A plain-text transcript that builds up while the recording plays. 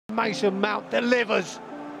Mason Mount delivers.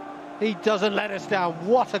 He doesn't let us down.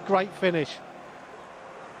 What a great finish.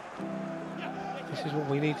 This is what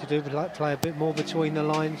we need to do, but play a bit more between the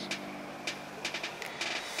lines.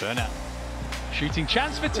 Werner. Shooting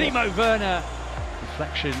chance for Timo Werner.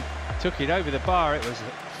 Deflection took it over the bar. It was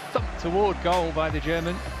a thump toward goal by the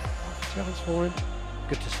German. Chance for him.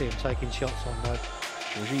 Good to see him taking shots on though.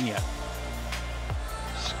 Jorginho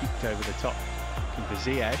scooped over the top, looking for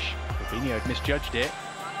Ziyech. Fabinho had misjudged it.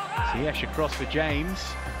 Ziyech across for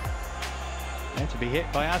James. There to be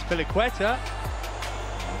hit by Azpilicueta.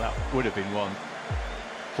 Well, that would have been one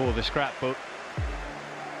for the scrapbook.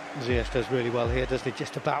 Ziyech does really well here, doesn't he?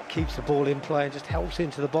 Just about keeps the ball in play and just helps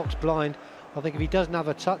into the box blind. I think if he doesn't have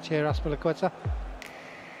a touch here, Azpilicueta,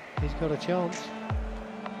 he's got a chance.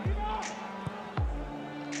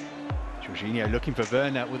 Jorginho looking for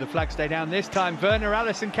Werner. Will the flag stay down this time? Werner,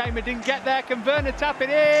 Alisson came and didn't get there. Can Werner tap it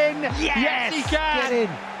in? Yes, he can! Get in!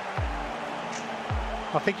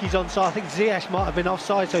 I think he's onside. I think Ziyech might have been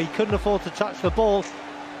offside, so he couldn't afford to touch the ball.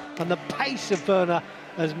 And the pace of Werner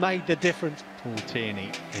has made the difference. Paul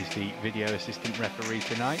Tierney is the video assistant referee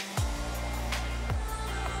tonight.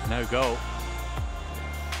 No goal.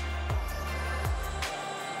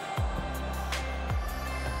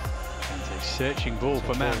 And a searching ball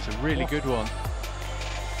for Mount, a really good one.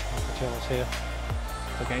 That's a chance here.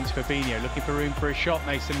 Against Fabinho, looking for room for a shot.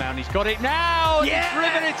 Mason Mount, he's got it now! Yeah! He's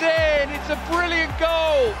driven it in! It's a brilliant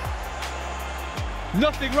goal!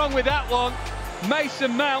 Nothing wrong with that one.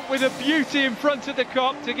 Mason Mount with a beauty in front of the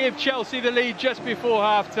Kop to give Chelsea the lead just before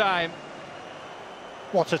half-time.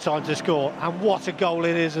 What a time to score, and what a goal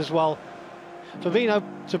it is as well. Fabinho,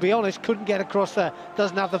 to be honest, couldn't get across there,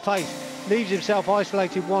 doesn't have the pace, leaves himself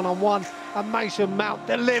isolated one-on-one, and Mason Mount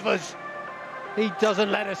delivers. He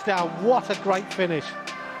doesn't let us down. What a great finish.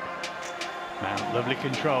 Mount, lovely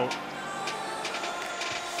control.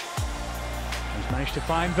 He's managed to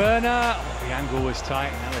find Werner. Oh, the angle was tight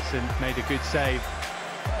and Alisson made a good save.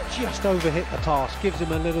 Just overhit the pass, gives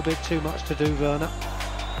him a little bit too much to do, Werner.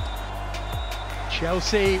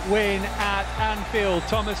 Chelsea win at Anfield.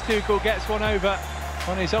 Thomas Tuchel gets one over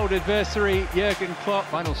on his old adversary, Jurgen Klopp.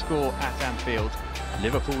 Final score at Anfield,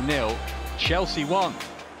 Liverpool 0, Chelsea 1.